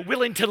 and are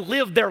willing to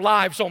live their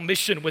lives on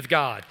mission with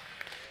God.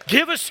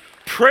 Give us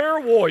prayer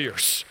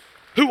warriors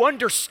who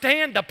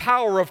understand the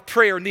power of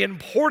prayer and the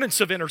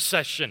importance of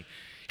intercession.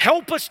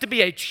 Help us to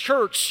be a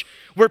church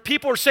where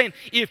people are saying,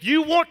 if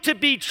you want to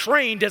be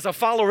trained as a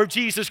follower of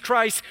Jesus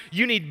Christ,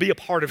 you need to be a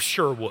part of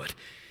Sherwood.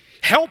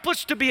 Help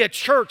us to be a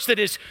church that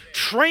is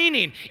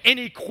training and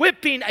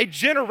equipping a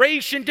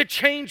generation to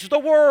change the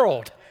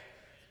world.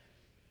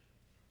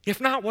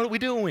 If not, what are we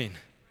doing?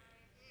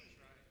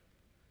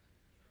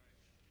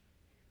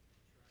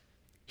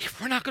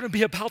 If we're not going to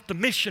be about the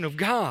mission of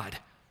God,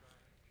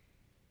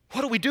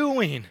 what are we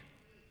doing?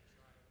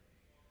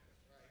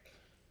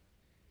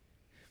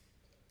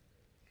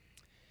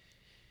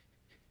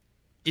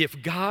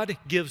 If God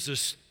gives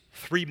us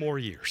 3 more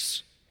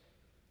years,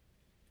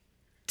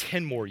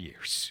 10 more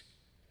years,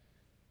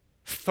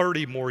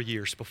 30 more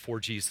years before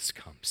Jesus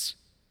comes,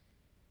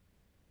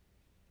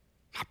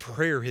 my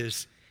prayer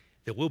is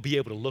that we'll be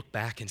able to look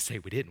back and say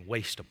we didn't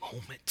waste a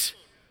moment.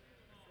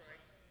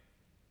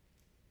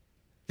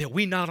 That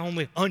we not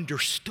only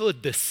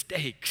understood the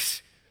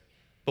stakes,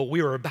 but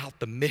we were about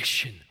the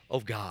mission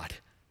of God.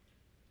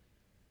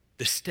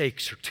 The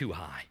stakes are too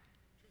high.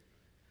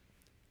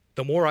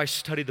 The more I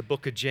study the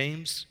book of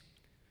James,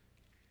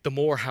 the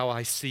more how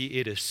I see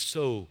it is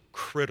so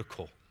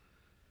critical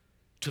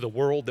to the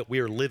world that we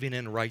are living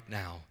in right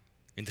now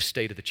in the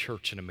state of the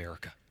church in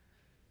America.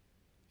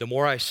 The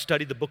more I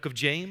study the book of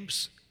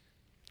James,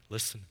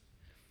 listen,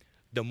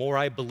 the more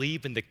I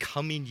believe in the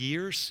coming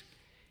years,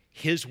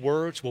 his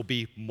words will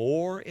be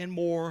more and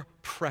more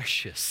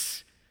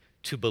precious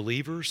to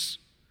believers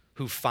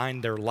who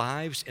find their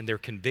lives and their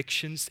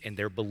convictions and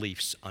their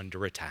beliefs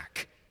under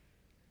attack.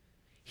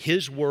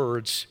 His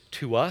words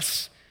to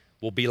us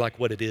will be like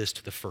what it is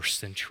to the first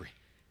century.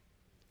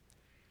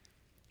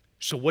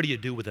 So what do you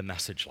do with a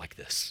message like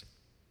this?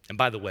 And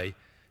by the way,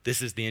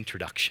 this is the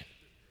introduction.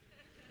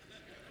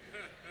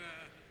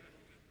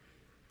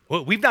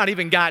 Well, we've not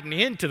even gotten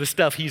into the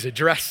stuff he's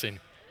addressing.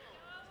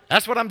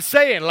 That's what I'm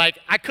saying. Like,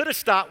 I could have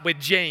stopped with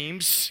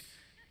James,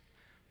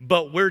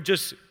 but we're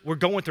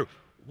going through.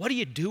 What do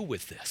you do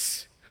with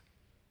this?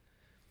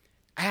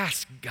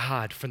 Ask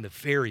God from the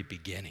very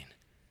beginning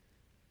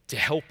to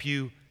help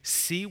you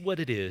see what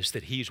it is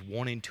that he's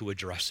wanting to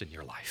address in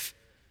your life.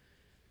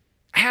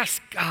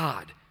 Ask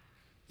God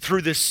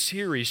through this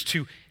series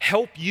to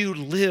help you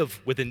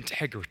live with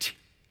integrity.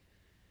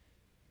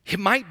 It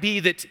might be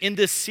that in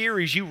this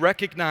series you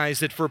recognize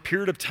that for a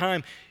period of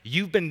time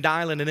you've been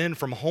dialing it in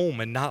from home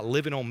and not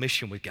living on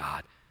mission with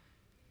God.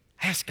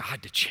 Ask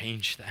God to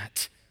change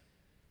that.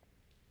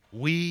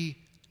 We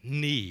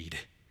need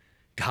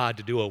God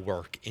to do a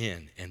work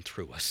in and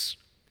through us.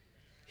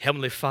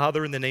 Heavenly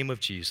Father, in the name of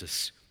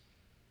Jesus,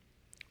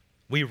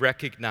 we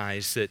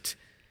recognize that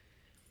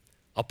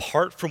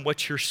apart from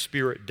what your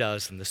Spirit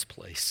does in this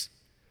place,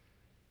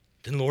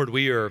 then Lord,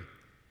 we're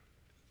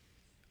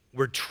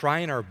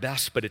trying our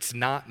best, but it's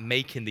not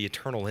making the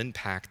eternal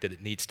impact that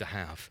it needs to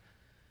have.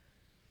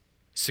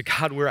 So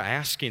God, we're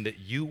asking that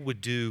you would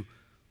do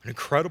an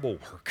incredible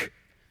work.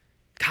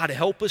 God,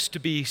 help us to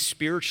be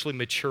spiritually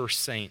mature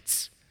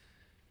saints.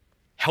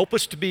 Help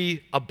us to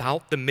be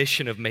about the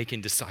mission of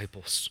making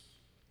disciples.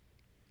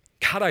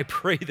 God, I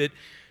pray that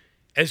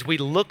as we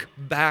look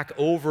back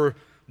over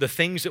the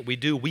things that we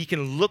do, we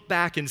can look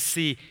back and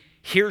see,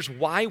 here's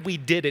why we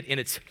did it, and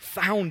it's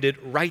founded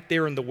right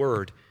there in the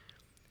Word.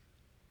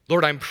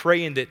 Lord, I'm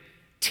praying that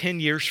 10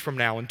 years from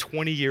now and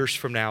 20 years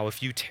from now,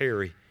 if you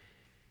tarry,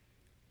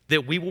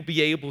 that we will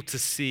be able to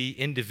see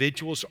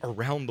individuals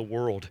around the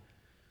world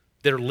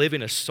that are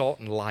living as salt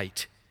and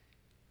light.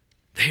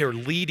 They are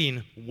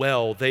leading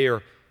well. They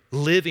are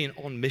living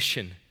on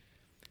mission.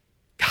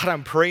 God,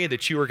 I'm praying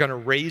that you are going to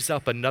raise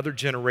up another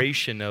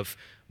generation of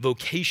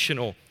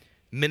vocational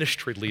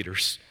ministry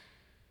leaders.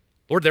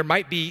 Lord, there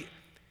might be,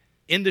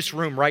 in this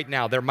room right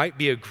now, there might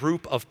be a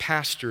group of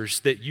pastors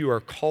that you are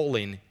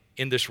calling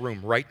in this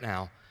room right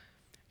now.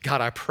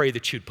 God, I pray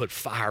that you'd put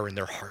fire in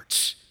their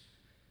hearts.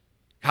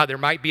 God, there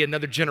might be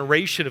another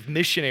generation of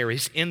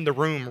missionaries in the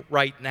room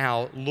right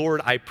now.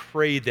 Lord, I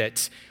pray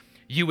that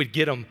you would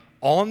get them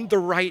on the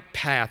right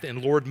path.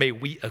 And Lord, may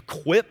we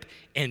equip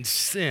and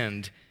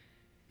send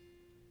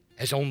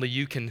as only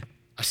you can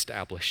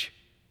establish.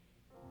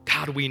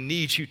 God, we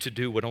need you to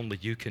do what only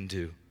you can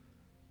do.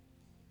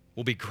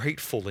 We'll be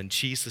grateful in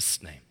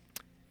Jesus' name.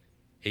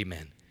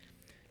 Amen.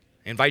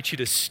 I invite you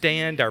to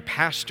stand. Our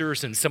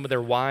pastors and some of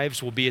their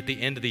wives will be at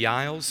the end of the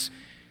aisles.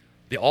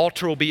 The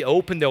altar will be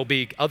open. There'll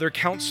be other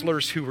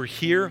counselors who are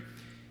here.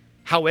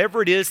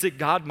 However it is that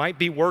God might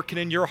be working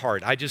in your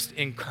heart, I just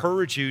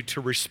encourage you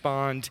to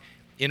respond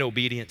in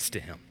obedience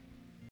to him.